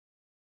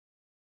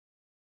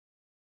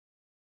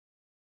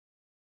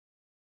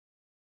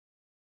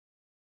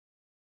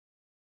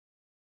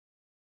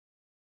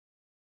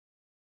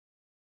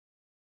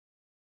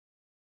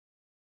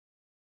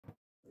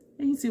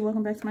Hey YouTube,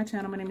 welcome back to my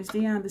channel. My name is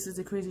Dion. This is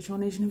the Crazy Troll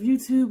Nation of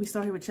YouTube. We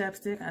start here with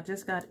chapstick. I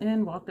just got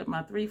in, walked up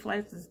my 3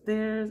 flights of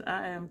stairs.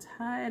 I am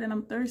tired and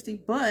I'm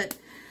thirsty, but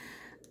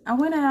I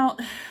went out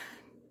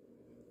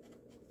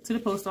to the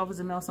post office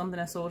and mailed something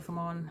I sold from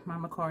on my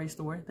Macari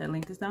store. That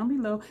link is down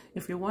below.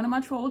 If you're one of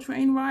my troll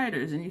train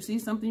riders and you see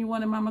something you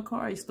want in my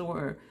Macari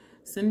store,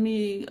 send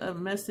me a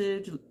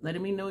message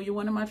letting me know you're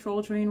one of my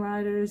troll train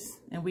riders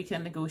and we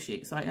can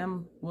negotiate. So I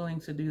am willing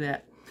to do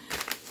that.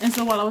 And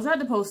so while I was at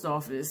the post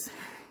office,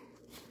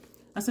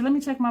 I said, let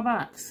me check my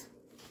box.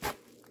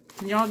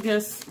 Can y'all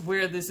guess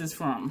where this is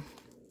from?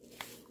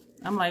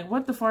 I'm like,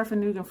 what the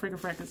farfanugan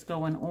frick is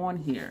going on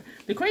here?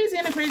 The crazy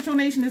in the Crazy Troll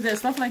Nation is that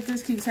stuff like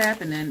this keeps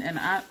happening, and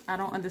I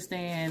don't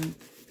understand.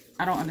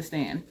 I don't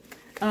understand.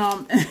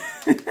 And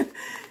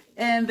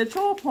the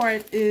troll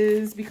part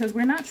is because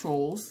we're not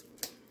trolls,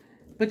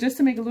 but just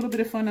to make a little bit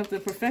of fun of the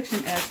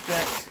perfection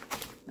aspect,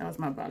 that was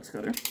my box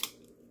cutter,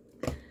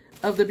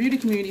 of the beauty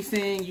community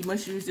saying you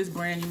must use this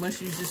brand, you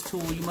must use this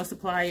tool, you must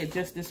apply it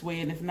just this way,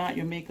 and if not,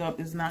 your makeup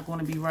is not going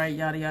to be right,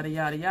 yada, yada,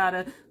 yada,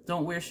 yada.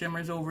 Don't wear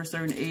shimmers over a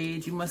certain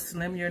age. You must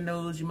slim your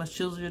nose, you must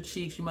chisel your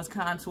cheeks, you must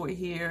contour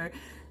here,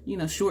 you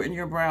know, shorten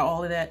your brow,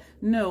 all of that.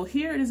 No,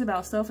 here it is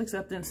about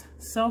self-acceptance,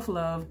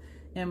 self-love,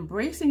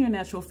 embracing your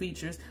natural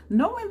features,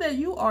 knowing that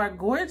you are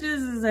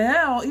gorgeous as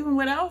hell, even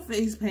without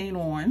face paint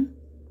on.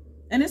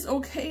 And it's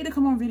okay to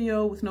come on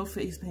video with no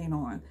face paint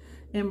on.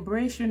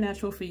 Embrace your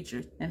natural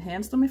features.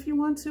 Enhance them if you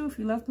want to, if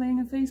you love playing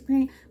in face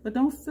paint, but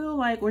don't feel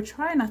like, or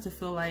try not to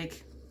feel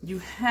like, you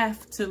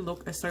have to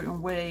look a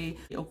certain way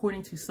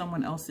according to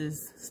someone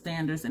else's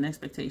standards and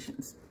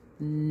expectations.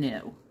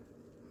 No.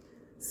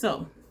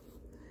 So,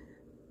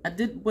 I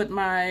did what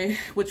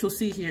you'll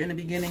see here in the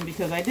beginning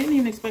because I didn't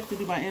even expect to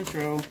do my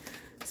intro.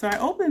 So I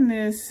opened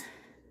this.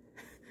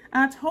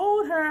 I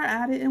told her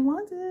I didn't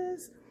want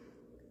this.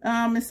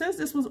 It says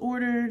this was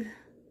ordered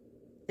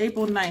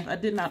April 9th. I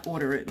did not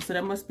order it, so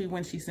that must be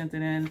when she sent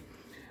it in.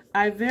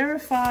 I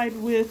verified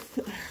with,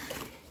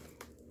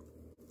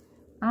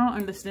 I don't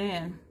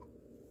understand.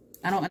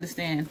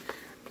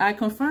 I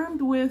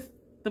confirmed with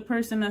the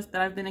person that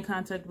I've been in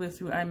contact with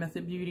through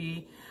iMethod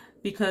Beauty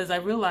because I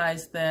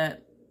realized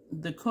that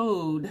the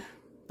code,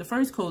 the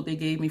first code they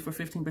gave me for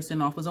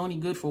 15% off was only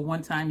good for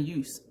one-time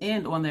use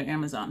and on their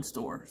Amazon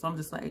store. So I'm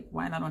just like,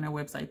 why not on their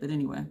website? But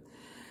anyway.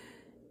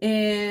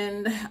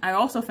 And I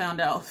also found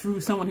out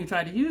through someone who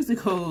tried to use the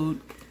code,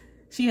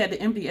 she had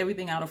to empty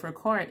everything out of her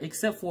cart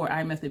except for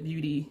iMethod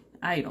Beauty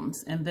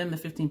items. And then the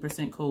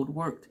 15% code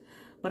worked.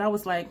 But I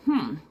was like,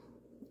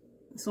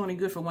 it's only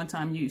good for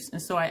one-time use.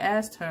 And so I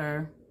asked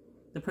her,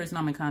 the person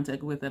I'm in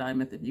contact with at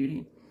iMethod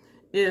Beauty,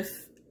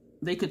 if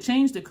they could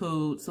change the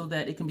code so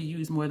that it can be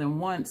used more than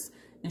once.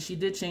 And she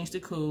did change the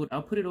code.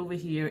 I'll put it over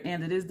here,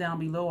 and it is down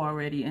below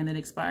already, and it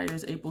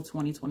expires April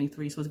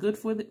 2023. So it's good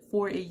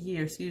for a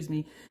year, excuse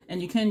me, and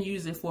you can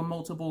use it for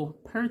multiple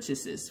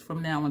purchases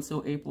from now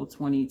until April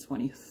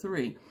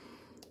 2023.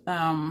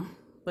 But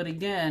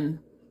again,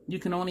 you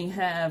can only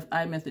have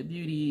iMethod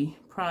Beauty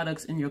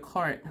products in your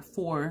cart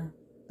for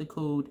the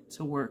code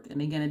to work.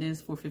 And again, it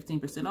is for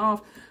 15%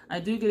 off. I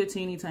do get a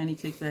teeny tiny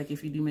kickback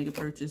if you do make a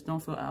purchase. Don't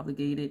feel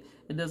obligated.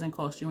 It doesn't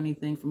cost you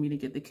anything for me to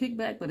get the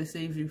kickback, but it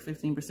saves you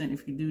 15%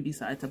 if you do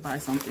decide to buy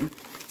something.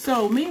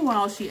 So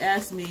meanwhile, she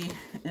asked me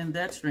in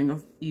that string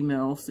of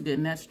emails, to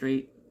getting that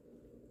straight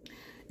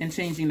and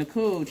changing the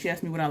code, she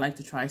asked me would I like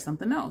to try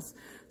something else.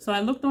 So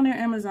I looked on their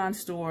Amazon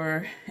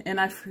store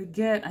and I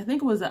forget, I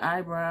think it was an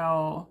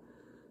eyebrow,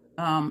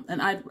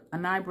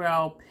 an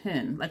eyebrow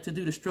pen, like to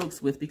do the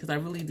strokes with, because I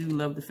really do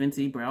love the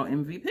Fenty Brow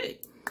MVP.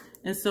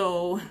 And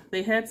so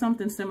they had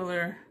something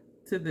similar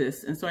to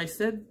this. And so I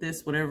said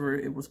this, whatever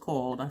it was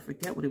called, I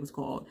forget what it was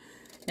called.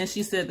 And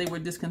she said they were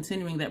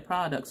discontinuing that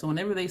product. So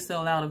whenever they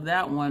sell out of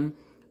that one,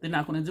 they're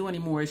not going to do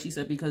anymore. She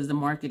said because the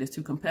market is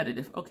too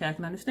competitive. Okay, I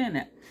can understand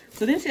that.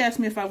 So then she asked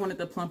me if I wanted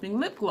the plumping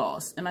lip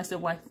gloss. And I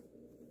said, well, I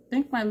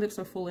think my lips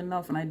are full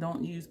enough and I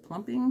don't use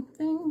plumping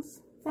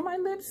things for my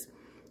lips.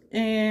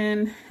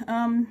 And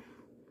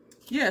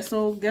yeah,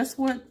 so guess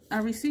what I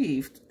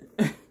received?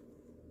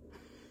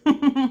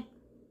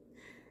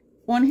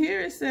 On here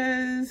it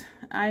says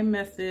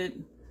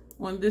iMethod,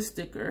 on this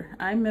sticker,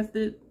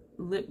 iMethod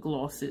lip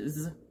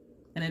glosses,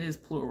 and it is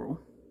plural,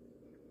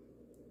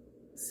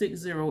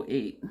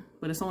 608,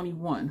 but it's only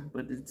one,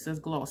 but it says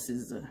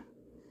glosses.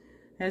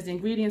 Has the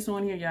ingredients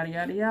on here, yada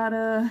yada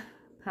yada,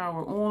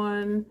 power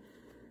on,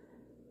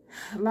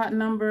 lot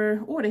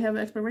number, or they have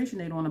an expiration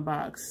date on the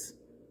box,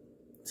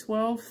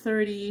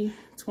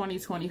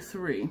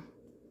 12/30/2023.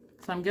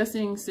 So I'm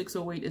guessing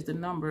 608 is the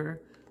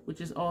number,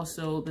 which is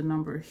also the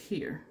number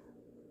here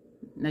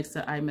next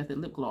to iMethod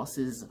lip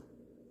glosses.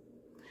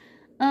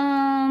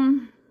 So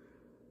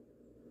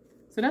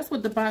that's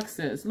what the box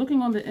says.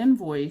 Looking on the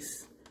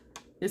invoice,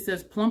 it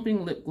says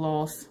plumping lip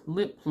gloss,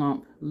 lip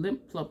plump,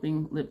 lip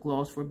plumping lip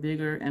gloss for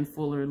bigger and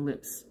fuller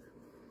lips.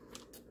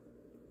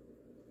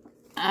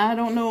 I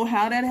don't know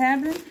how that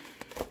happened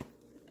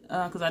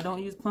because I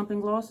don't use plumping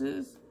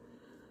glosses.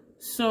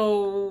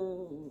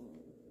 So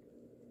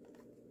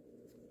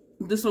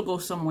this will go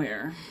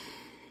somewhere.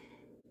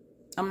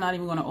 I'm not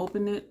even going to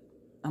open it.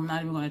 I'm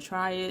not even going to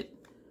try it.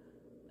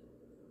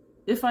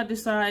 If I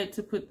decide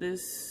to put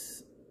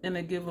this in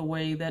a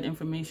giveaway, that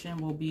information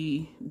will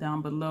be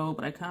down below,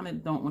 but I kind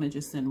of don't want to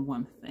just send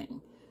one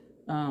thing.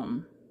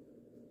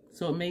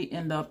 So it may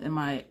end up in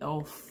my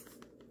e.l.f.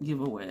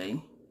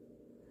 giveaway.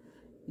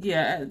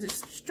 Yeah,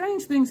 just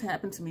strange things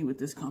happen to me with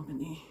this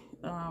company.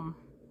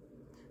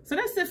 So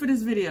that's it for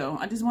this video.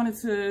 I just wanted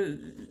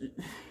to,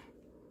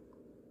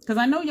 because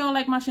I know y'all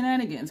like my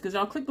shenanigans, because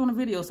y'all clicked on the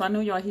video, so I know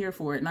y'all here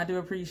for it, and I do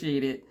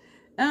appreciate it.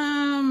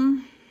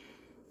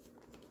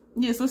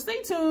 Yeah, so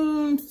stay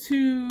tuned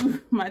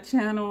to my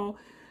channel.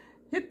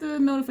 Hit the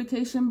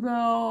notification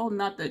bell.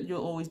 Not that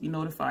you'll always be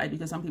notified,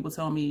 because some people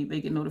tell me they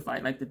get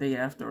notified like the day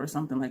after or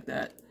something like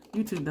that.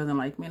 YouTube doesn't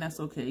like me, and that's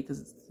okay,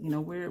 because you know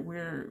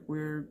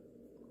we're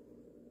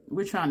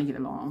trying to get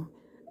along.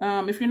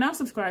 If you're not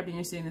subscribed and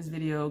you're seeing this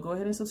video, go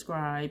ahead and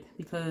subscribe,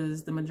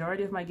 because the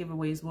majority of my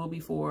giveaways will be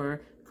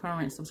for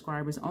current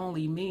subscribers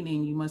only,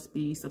 meaning you must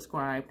be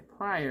subscribed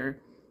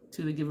prior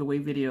to the giveaway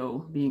video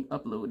being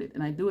uploaded.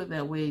 And I do it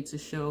that way to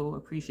show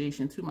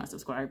appreciation to my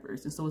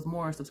subscribers. And so it's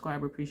more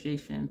subscriber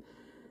appreciation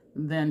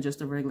than just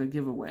a regular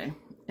giveaway.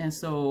 And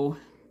so,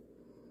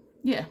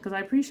 yeah, because I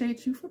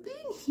appreciate you for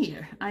being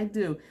here. I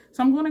do.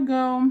 So I'm going to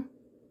go.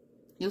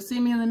 You'll see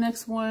me in the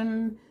next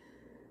one.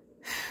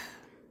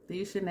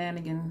 These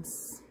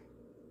shenanigans.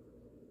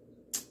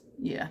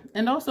 Yeah.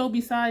 And also,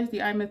 besides the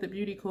iMethod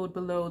beauty code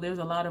below, there's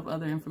a lot of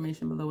other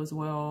information below as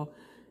well.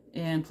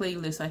 And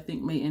playlists I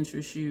think may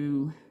interest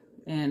you.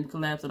 And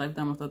collabs that I've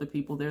done with other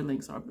people, their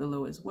links are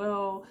below as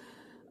well.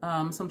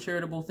 Some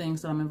charitable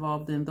things that I'm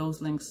involved in,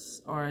 those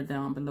links are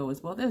down below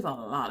as well. There's a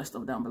lot of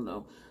stuff down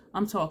below.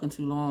 I'm talking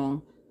too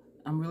long.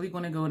 I'm really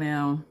going to go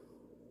down.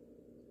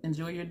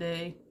 Enjoy your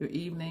day, your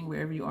evening,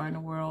 wherever you are in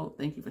the world.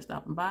 Thank you for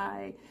stopping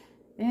by,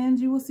 and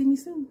you will see me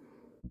soon.